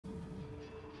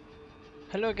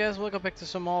Hello guys, welcome back to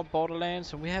some more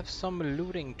Borderlands, and we have some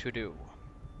looting to do.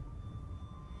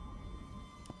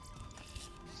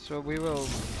 So we will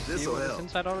see what is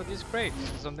inside all of these crates. Is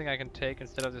it something I can take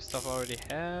instead of the stuff I already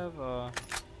have, or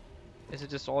is it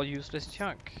just all useless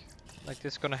junk? Like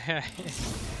this gonna have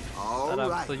all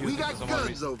right, we got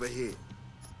guns over here.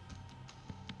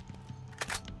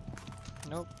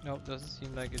 Nope, doesn't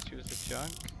seem like it's useless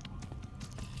junk.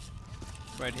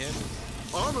 Right here.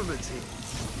 Armaments here.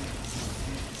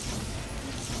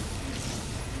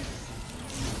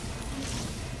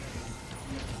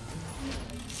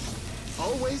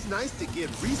 Always nice to get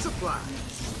resupplied.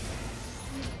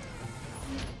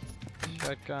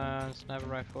 Shotgun, sniper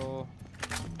rifle.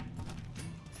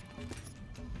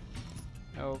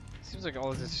 Oh, seems like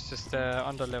all of this is just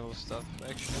under-level stuff,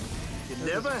 actually. You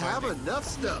never have enough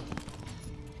stuff.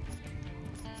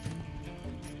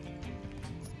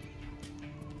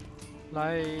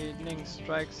 Lightning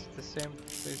strikes the same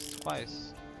place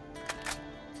twice.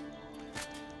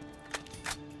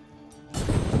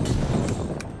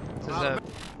 This is a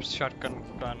shotgun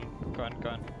gun.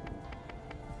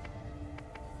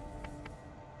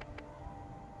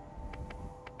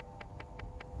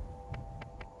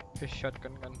 A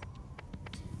shotgun gun.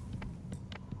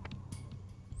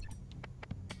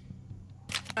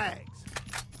 Bags.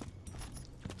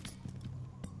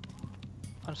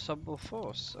 Unstoppable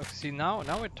force. Okay, see now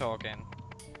we're talking.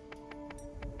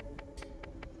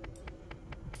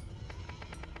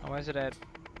 Oh, why is it at?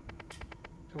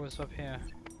 It was up here.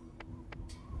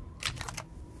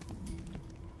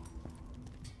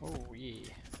 Oh yeah.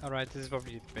 Alright, this is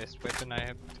probably the best weapon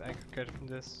I could get from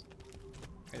this.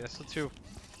 Okay, there's still two.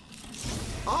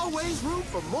 Always room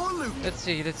for more loot. Let's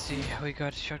see. We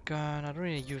got shotgun. I don't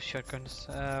really use shotguns.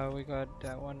 We got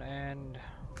that one and.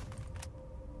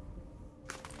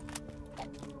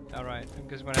 Alright, I'm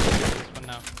just gonna use this one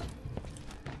now.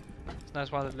 It's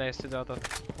nice while it lasted the other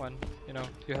one. You know,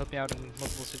 you help me out in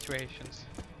multiple situations.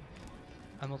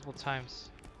 And multiple times.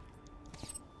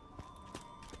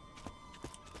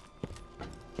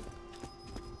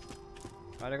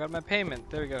 Alright, I got my payment.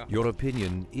 There we go. Your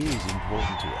opinion is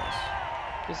important to us.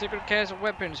 The secret cache of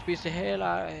weapons beats the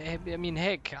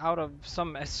heck out of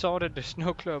some assorted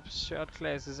snow globes, shirt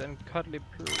classes, and cuddly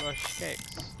plush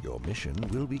cakes. Your mission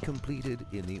will be completed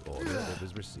in the order that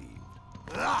is received.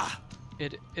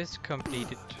 It is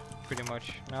completed, pretty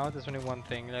much. Now there's only one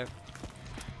thing left.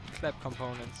 Clap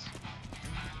components.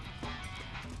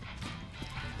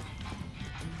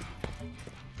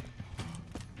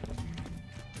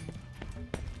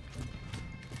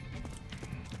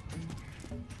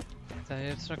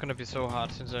 It's not gonna be so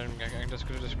hard since I'm just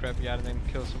gonna just grab yard and then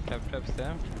kill some clap traps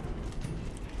there.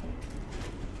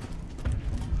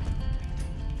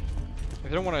 If you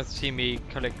don't want to see me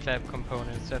collect clap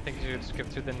components, I think you should skip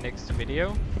to the next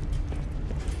video.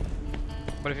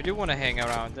 But if you do want to hang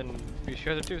around, then be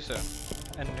sure to do so.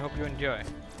 And hope you enjoy.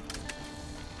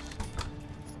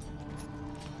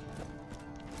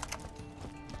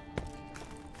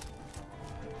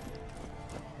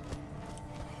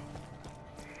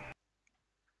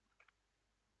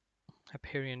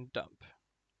 Hyperion dump.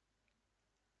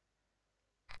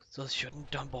 Those shouldn't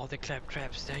dump all the clap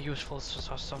traps. They're useful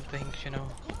for some things, you know.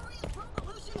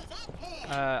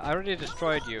 I already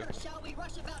destroyed you.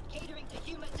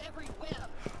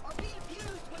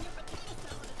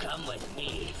 Come with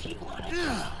me if you want to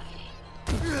die.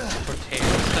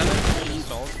 Potato salad?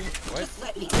 Salty? What? Just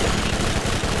let me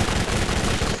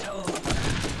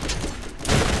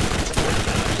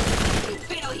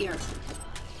failure.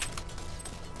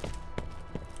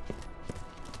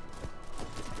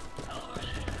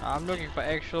 I'm looking for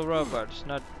actual robots,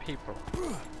 not people.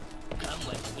 Come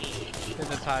with me.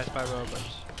 Hypnotized by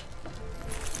robots.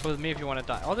 Come with me if you want to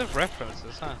die. All the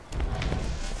references, huh?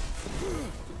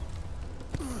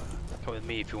 Come with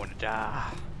me if you want to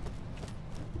die.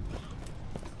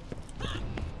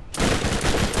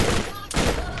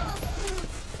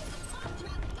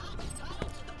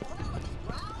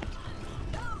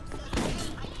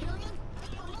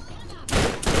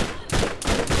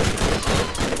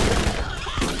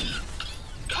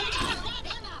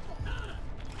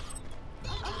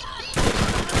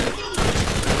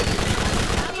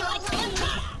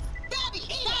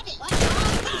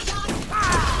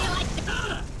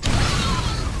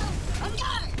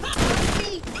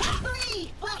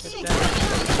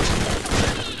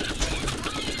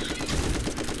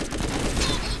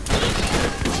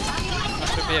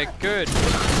 Be a good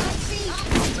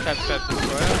clap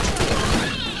destroyer.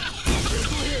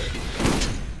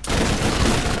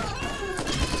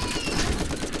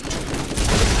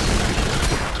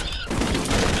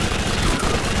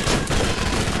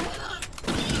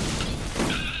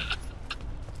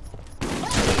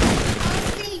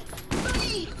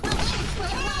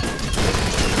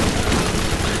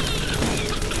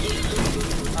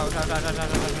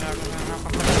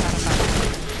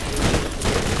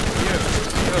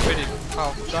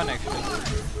 now done actually.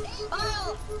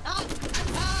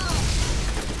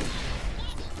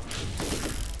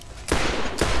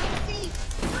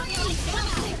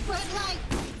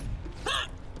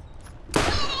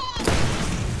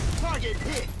 Target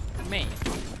hit. Me.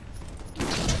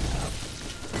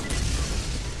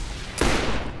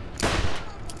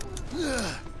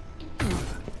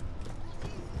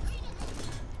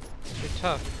 You're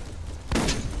tough.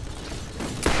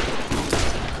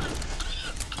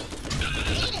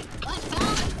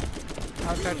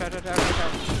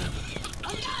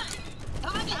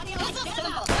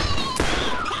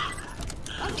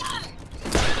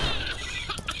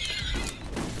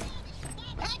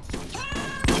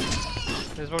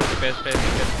 This was the best place to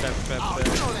get trap.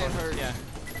 Yeah.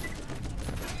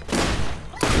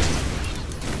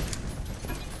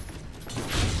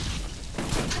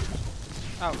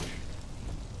 Ouch.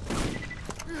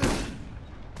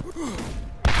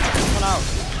 One out.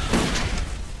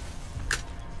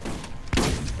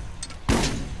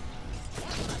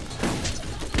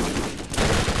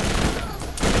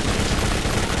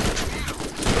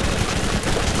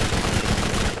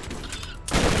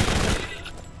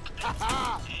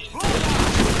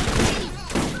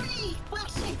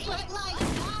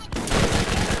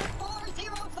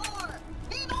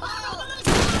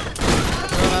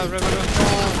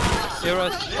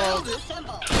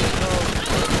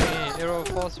 Zero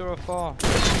 404.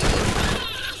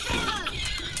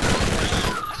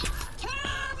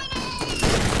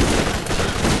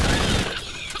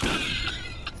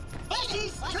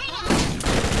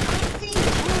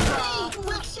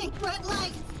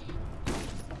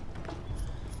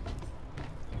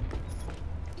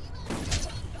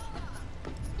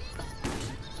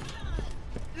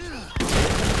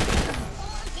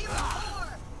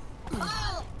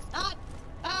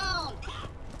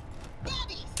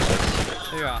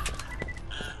 There you are.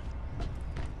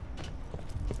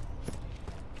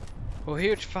 Oh,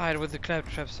 huge fight with the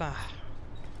claptraps, ah.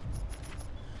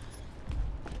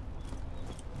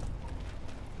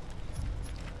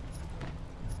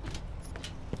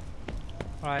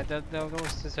 Alright, that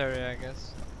was this area, I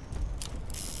guess.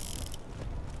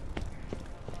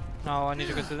 Now I need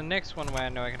to go to the next one where I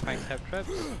know I can find claptraps.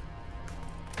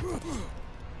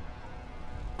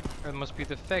 It must be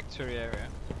the factory area.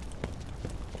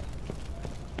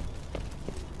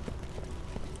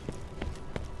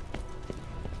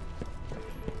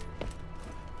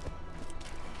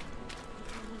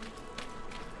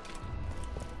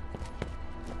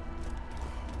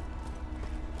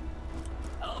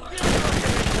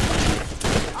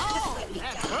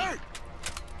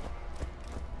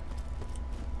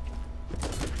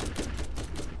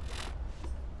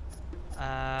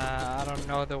 I don't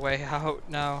know the way out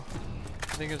now.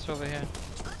 I think it's over here.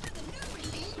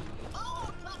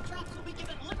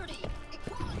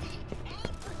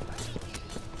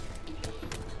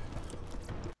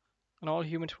 And all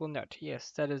humans will not.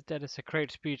 Yes, that is a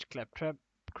great speech, Claptrap.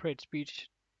 Great speech.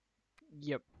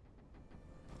 Yep.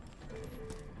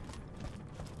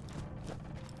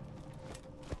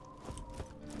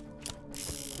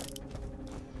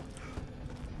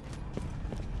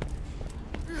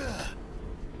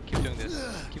 Keep doing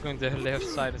this. Keep going to the left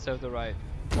side instead of the right.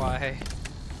 Why?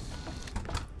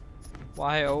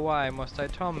 Why, oh why must I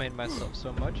torment myself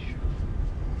so much?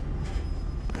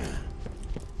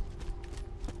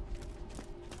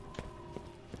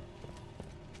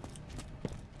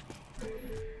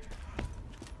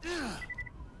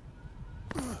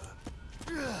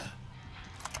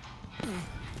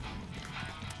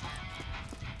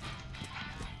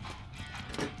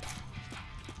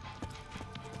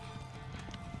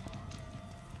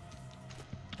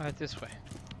 Alright, this way.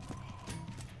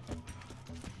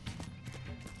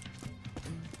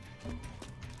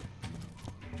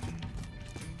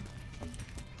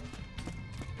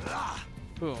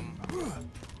 Boom.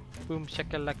 Boom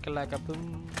shakalaka laka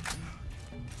boom.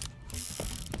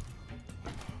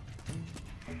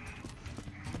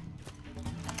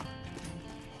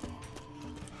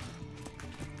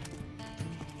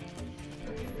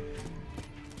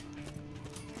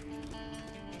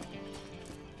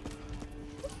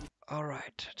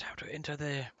 Alright, time to enter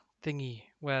the thingy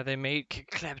where they make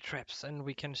claptraps and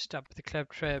we can stop the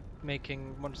claptrap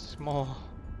making once more.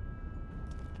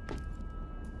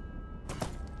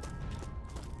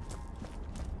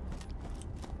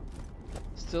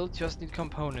 Still just need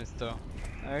components though.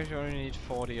 I actually only need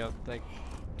 40 of like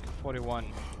 41.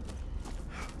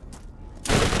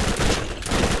 41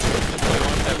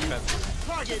 claptraps.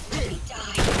 Target hit.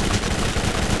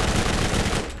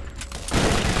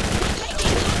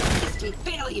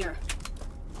 Failure.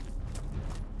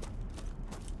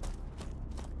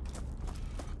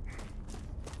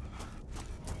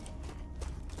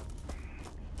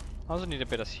 I also need a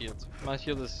better shield. My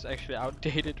shield is actually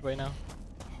outdated right now.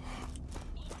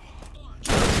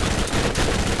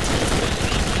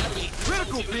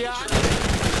 Critical, Fiat!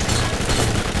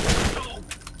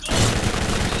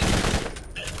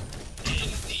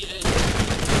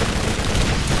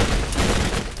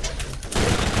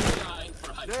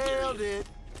 Nailed it!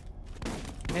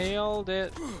 Nailed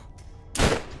it!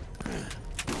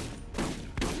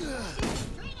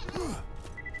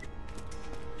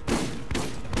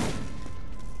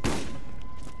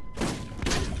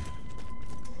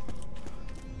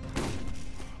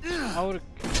 I would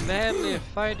gladly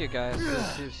fight you guys,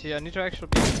 but you see, I need to actually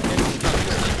be getting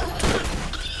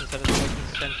stuff instead of making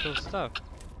essential stuff.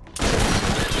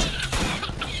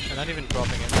 I'm not even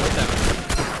dropping it. Whatever.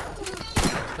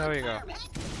 There we go.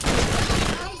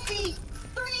 I see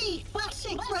 3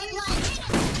 flashing red lights.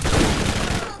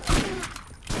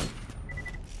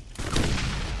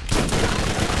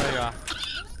 There you are.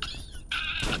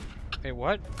 Wait,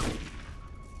 what?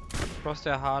 Cross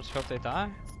their hearts, hope they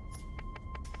die?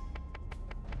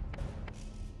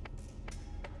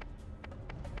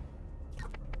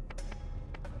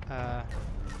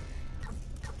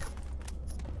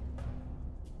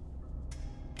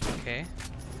 Okay.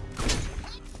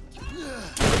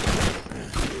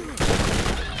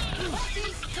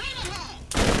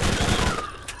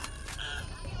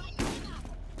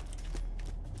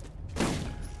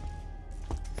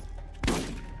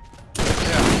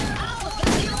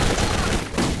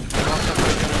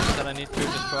 That I need to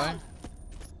destroy.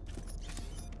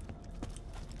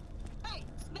 Hey,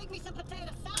 make me some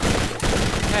potato salad.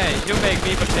 Hey, you make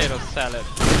me potato salad.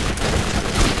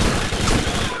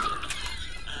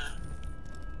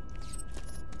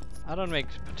 I don't make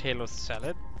potato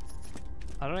salad.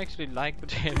 I don't actually like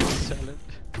potato salad.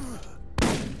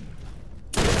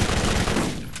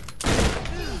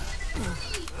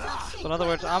 So in other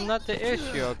words, I'm not the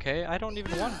issue, okay? I don't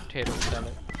even want potato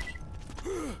salad.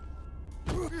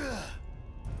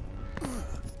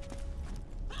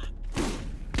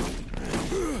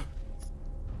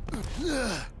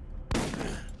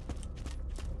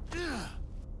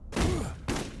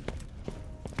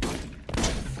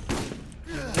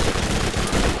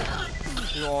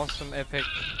 You awesome epic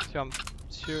jump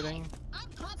shooting. I'm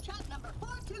Claptrap number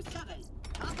 427.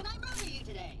 How can I murder you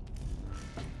today?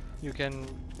 You can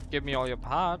give me all your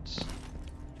parts.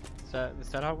 Is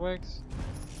that how it works?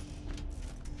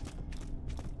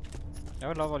 I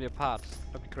would love all your parts.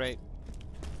 That'd be great.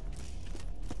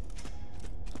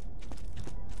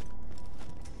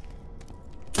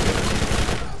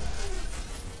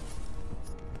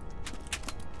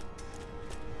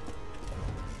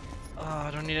 Oh,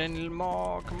 I don't need any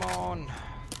more. Come on.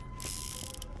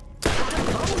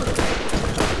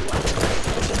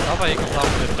 How about you can help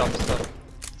with the dump stuff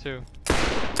too?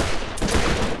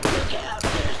 Look out,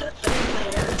 there's a thing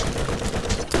there.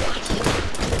 Watch it.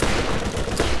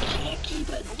 Can't keep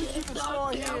a dead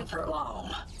dog down for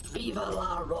long. Viva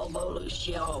la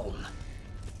revolution.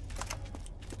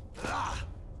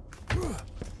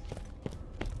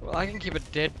 Well, I can keep a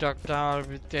dead duck down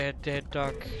with dead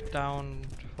duck down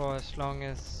for as long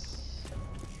as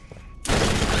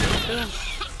I need to.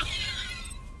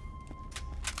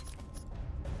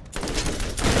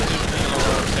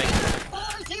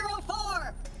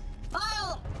 404.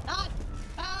 File not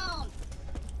found.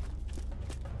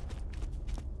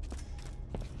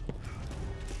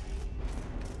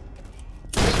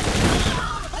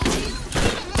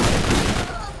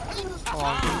 Come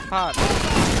on, give me parts.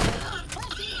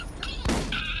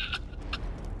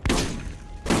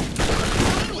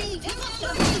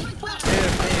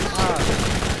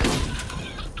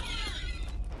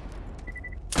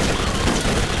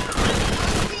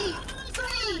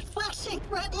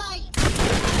 Red light.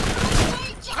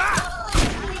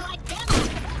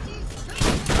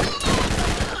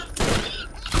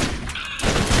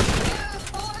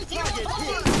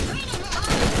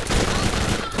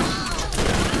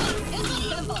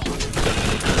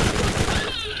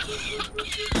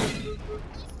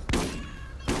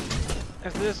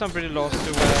 After this, I'm pretty lost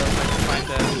to where I can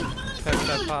find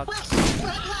the parts.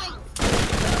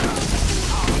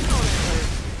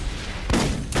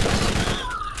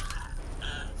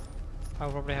 I'll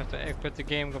probably have to quit the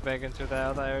game, go back into the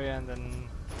other area, and then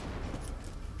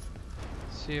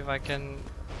see if I can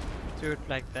do it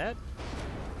like that.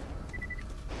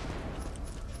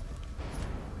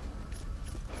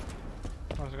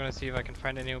 I'm also gonna see if I can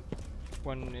find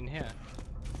anyone in here.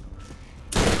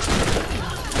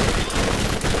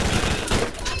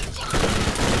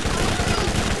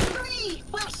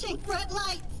 Flashing red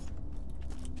lights.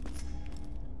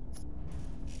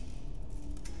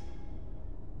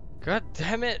 God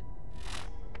damn it!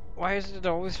 Why is it I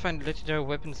always find legendary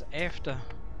weapons after?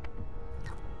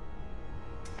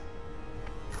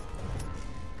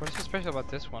 What is so special about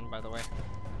this one, by the way?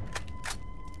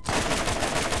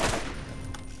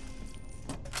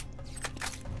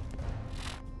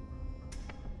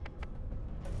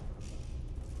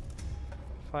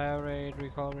 Fire rate,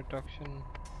 recoil reduction.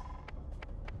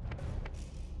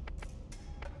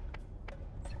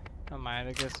 Oh mind,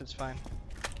 I guess it's fine.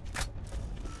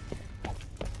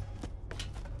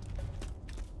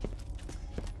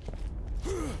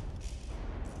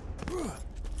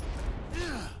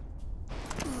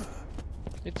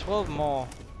 It's 12 more.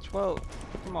 12.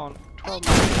 Come on. 12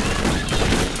 more.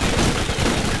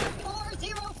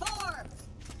 404.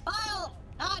 File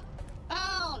not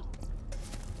found.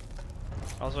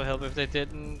 Also help if they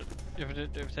didn't.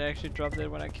 If they actually dropped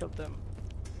it when I killed them.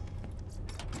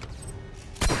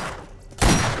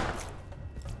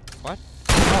 What?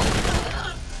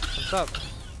 Oh. What's up?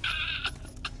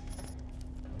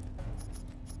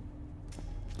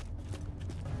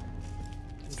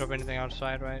 Didn't drop anything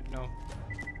outside, right? No.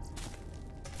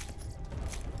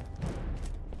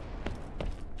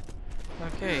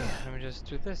 Okay, let me just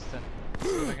do this then. See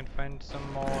if I can find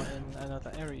some more in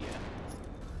another area.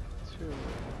 Two.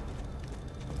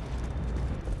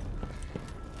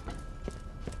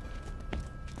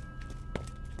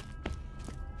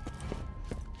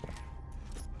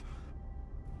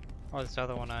 Oh, this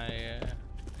other one I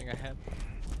think I had.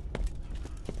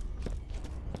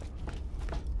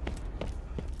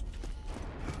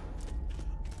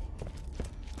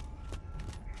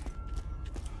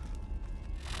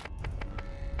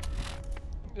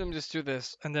 Let me just do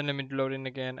this, and then let me load in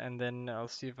again, and then I'll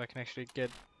see if I can actually get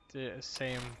the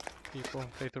same people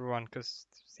playthrough one, because,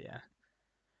 yeah.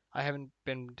 I haven't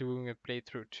been doing a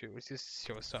playthrough too, it just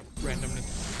shows up randomly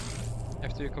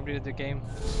after you completed the game.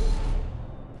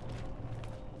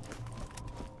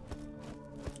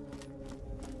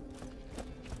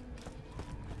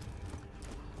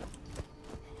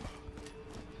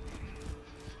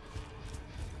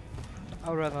 I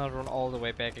would rather not run all the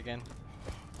way back again.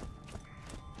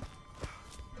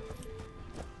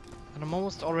 And I'm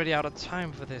almost already out of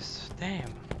time for this.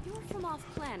 Damn. You're from off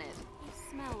planet. You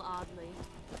smell oddly.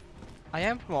 I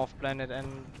am from off planet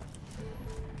and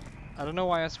I don't know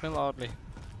why I smell oddly.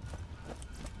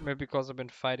 Maybe because I've been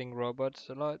fighting robots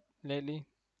a lot lately.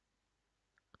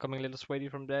 Becoming a little sweaty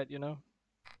from that, you know?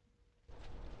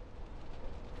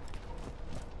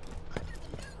 Under the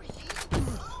new regime,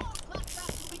 all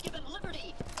class will be given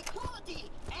liberty, equality,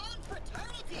 and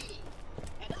fraternity.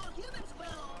 And all humans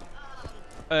will,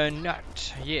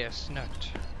 Nut. Yes, nut.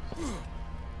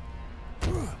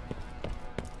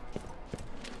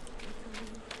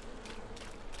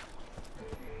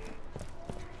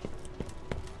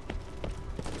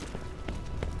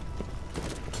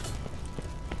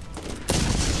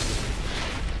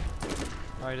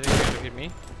 Why did they try to hit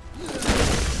me?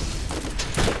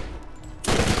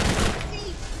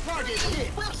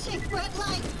 flashing red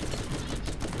light.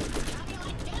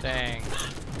 Dang.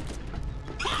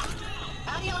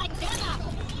 How do you like that?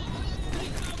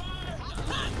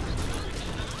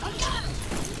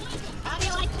 How do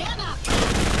you like that?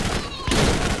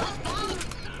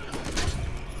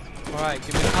 Alright,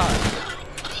 give me a hug.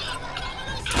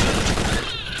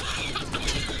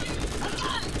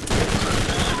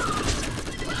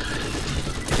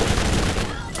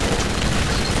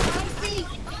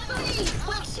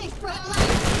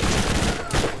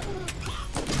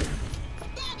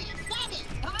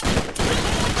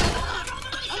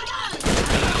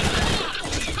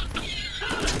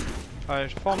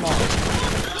 Alright, 4 more.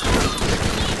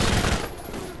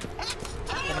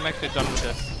 And I'm actually done with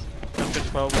this. I've been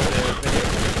 12 with the video.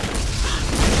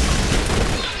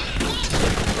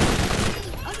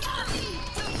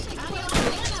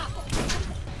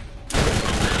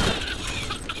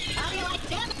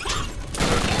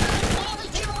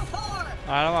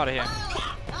 Alright, I'm out of here.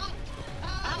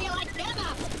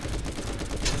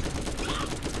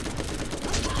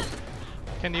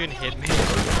 Can't even hit me.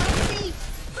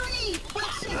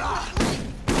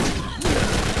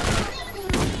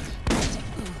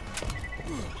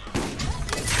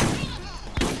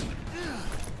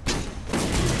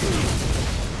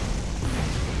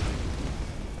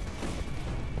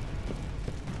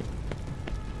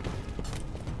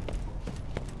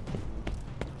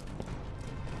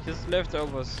 Just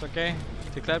leftovers, okay?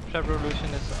 The claptrap revolution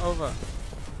is over.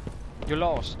 You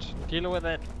lost. Deal with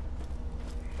it.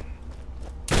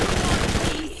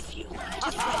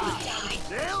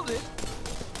 Nailed it!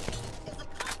 Is the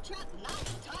claptrap not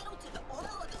entitled to the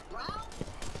oil of his brow?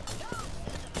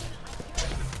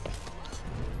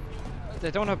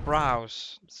 They don't have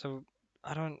brows. So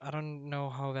I don't know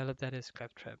how valid that is,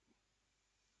 Claptrap.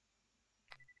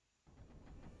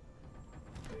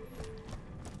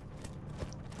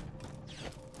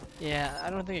 Yeah,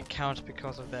 I don't think it counts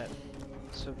because of that.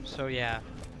 So yeah.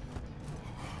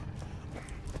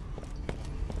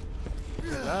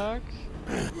 Good luck.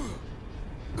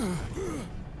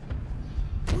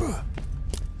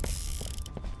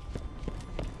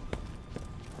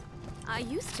 I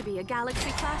used to be a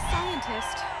galaxy-class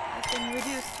scientist. I've been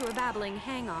reduced to a babbling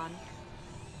hang-on.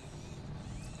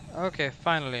 Okay,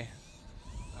 finally.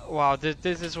 Wow,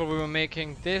 this is what we were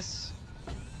making. This.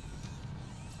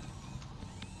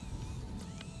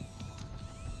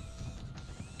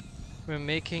 We're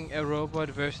making a robot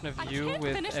version of you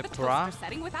with a bra.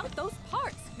 Setting without those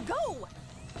parts. Go!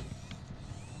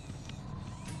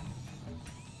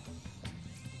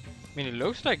 I mean, it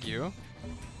looks like you.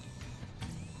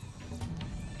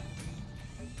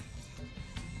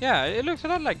 Yeah, it looks a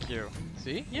lot like you.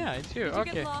 See? Yeah, it's you. Did you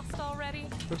Okay. get lost already?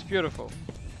 Looks beautiful.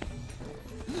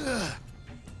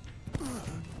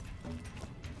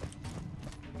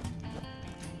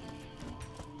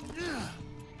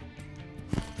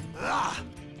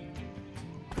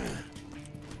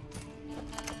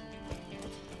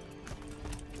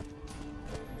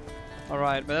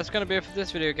 Alright, but that's gonna be it for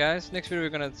this video, guys. Next video we're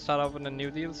gonna start off with a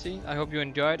new DLC. I hope you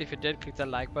enjoyed. If you did, click that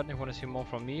like button if you want to see more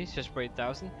from me, just for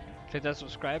 8,000. Click that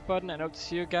subscribe button, and I hope to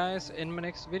see you guys in my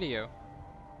next video.